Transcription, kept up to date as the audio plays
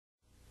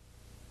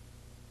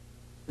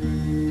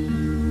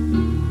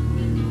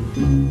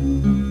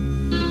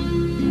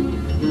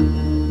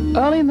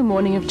in the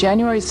morning of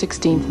January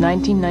 16,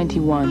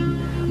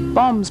 1991,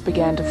 bombs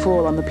began to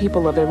fall on the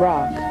people of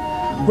Iraq.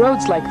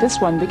 Roads like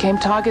this one became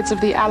targets of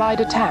the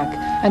Allied attack,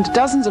 and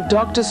dozens of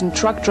doctors and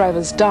truck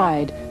drivers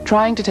died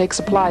trying to take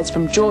supplies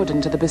from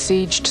Jordan to the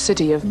besieged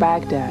city of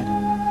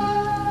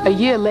Baghdad. A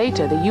year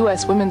later, the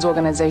U.S. women's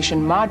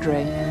organization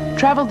Madre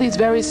traveled these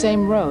very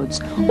same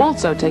roads,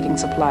 also taking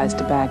supplies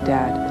to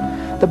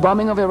Baghdad. The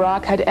bombing of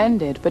Iraq had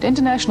ended, but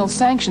international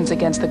sanctions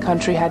against the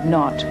country had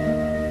not.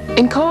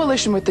 In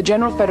coalition with the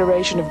General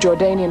Federation of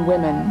Jordanian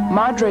Women,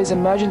 Madre's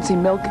emergency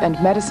milk and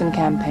medicine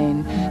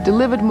campaign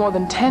delivered more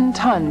than 10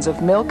 tons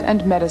of milk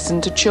and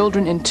medicine to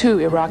children in 2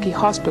 Iraqi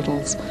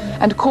hospitals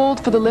and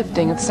called for the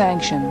lifting of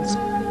sanctions.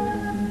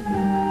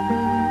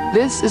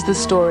 This is the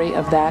story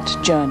of that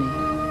journey.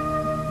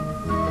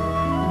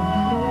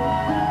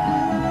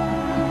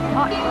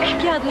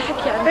 احكي هذا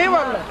الحكي يعني. اي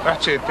والله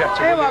احكي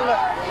اي والله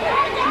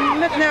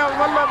مثلنا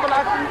والله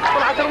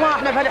طلعت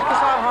ارواحنا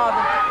بهالاحتصار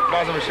هذا.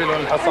 لازم يشيلون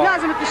الحصار.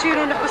 لازم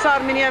تشيلون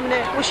الاحتصار من يمنا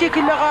وشي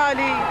كله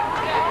غالي.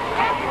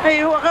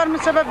 اي هو غير من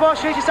سبب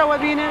بوش هيك سوى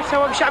بينا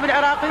سوى بالشعب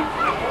العراقي.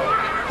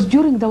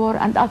 During the war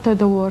and after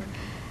the war,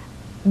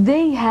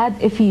 they had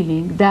a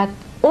feeling that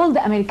all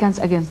the Americans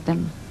against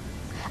them,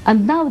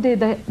 and now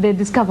they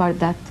discovered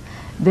that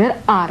there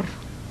are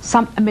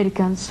some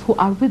Americans who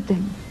are with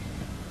them.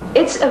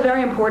 It's a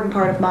very important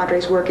part of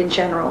Madre's work in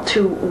general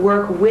to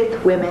work with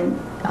women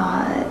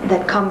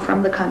that come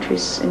from the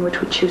countries in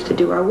which we choose to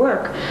do our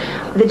work.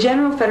 The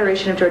General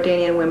Federation of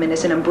Jordanian Women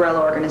is an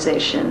umbrella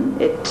organization.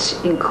 It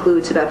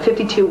includes about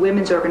 52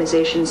 women's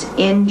organizations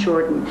in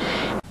Jordan.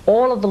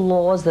 All of the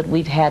laws that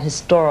we've had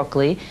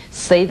historically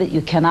say that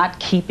you cannot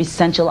keep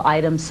essential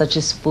items such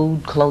as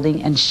food,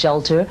 clothing, and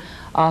shelter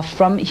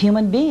from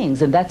human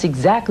beings, and that's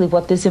exactly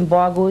what this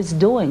embargo is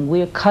doing.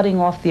 We're cutting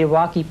off the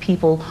Iraqi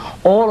people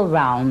all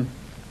around,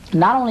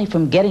 not only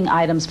from getting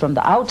items from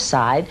the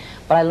outside,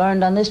 but I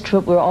learned on this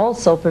trip we're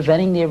also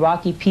preventing the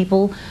Iraqi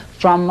people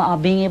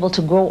from being able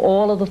to grow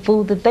all of the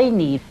food that they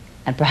need.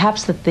 And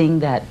perhaps the thing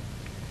that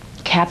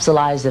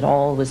capsulized it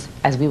all was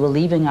as we were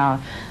leaving our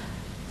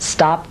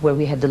stop where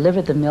we had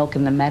delivered the milk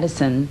and the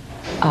medicine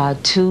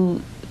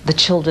to the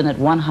children at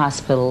one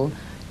hospital,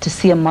 to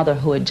see a mother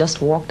who had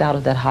just walked out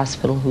of that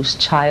hospital whose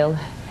child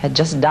had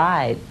just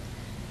died.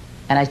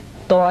 And I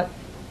thought,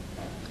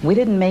 we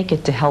didn't make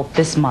it to help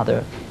this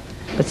mother,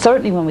 but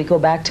certainly when we go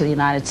back to the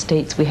United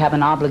States, we have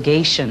an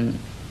obligation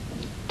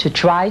to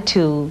try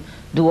to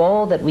do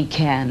all that we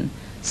can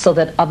so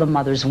that other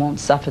mothers won't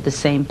suffer the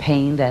same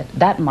pain that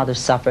that mother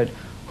suffered,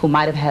 who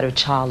might have had her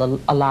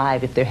child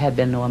alive if there had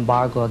been no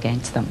embargo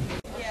against them.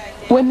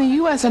 When the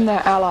U.S. and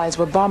their allies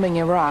were bombing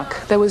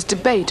Iraq, there was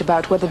debate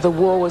about whether the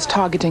war was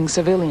targeting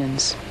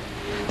civilians.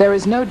 There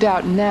is no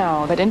doubt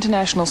now that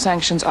international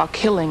sanctions are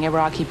killing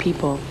Iraqi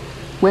people,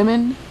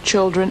 women,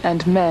 children,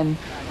 and men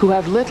who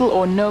have little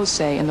or no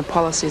say in the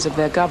policies of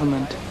their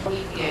government.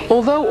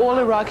 Although all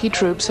Iraqi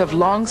troops have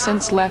long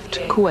since left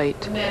Kuwait,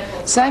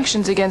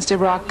 sanctions against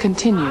Iraq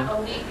continue,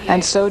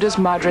 and so does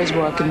Madre's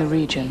work in the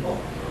region.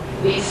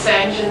 These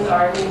sanctions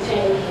are a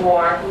continued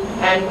war,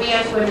 and we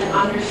as women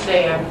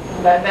understand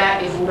that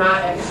that is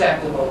not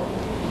acceptable.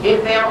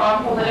 If there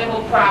are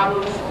political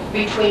problems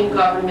between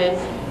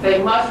governments,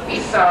 they must be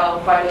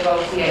solved by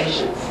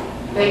negotiations.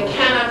 They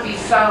cannot be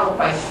solved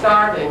by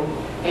starving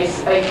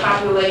a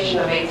population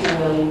of 18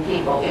 million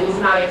people. It is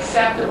not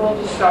acceptable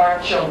to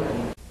starve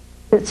children.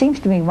 It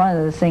seems to me one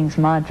of the things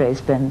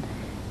Madre's been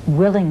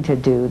willing to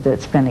do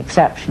that's been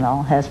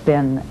exceptional has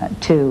been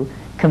to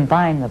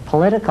combine the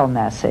political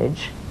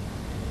message,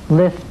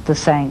 lift the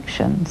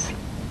sanctions,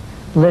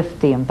 lift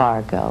the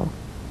embargo,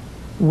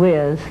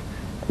 with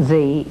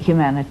the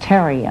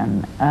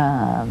humanitarian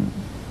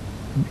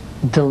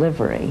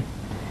delivery.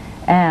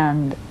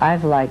 And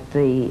I've liked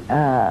the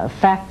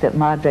fact that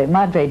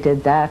Madre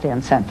did that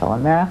in Central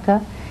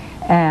America,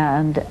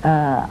 and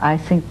I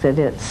think that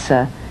it's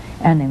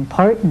an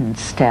important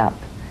step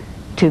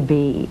to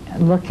be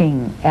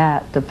looking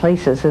at the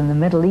places in the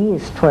Middle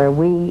East where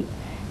we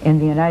in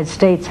the United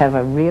States have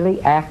a really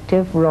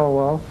active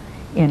role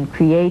in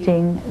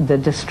creating the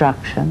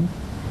destruction,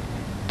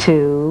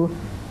 to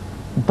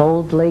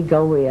boldly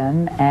go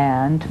in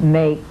and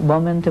make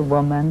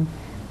woman-to-woman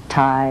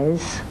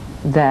ties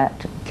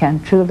that can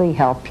truly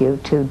help you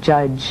to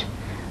judge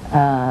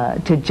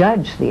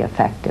the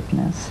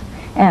effectiveness,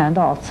 and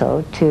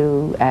also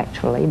to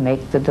actually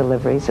make the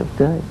deliveries of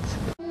goods.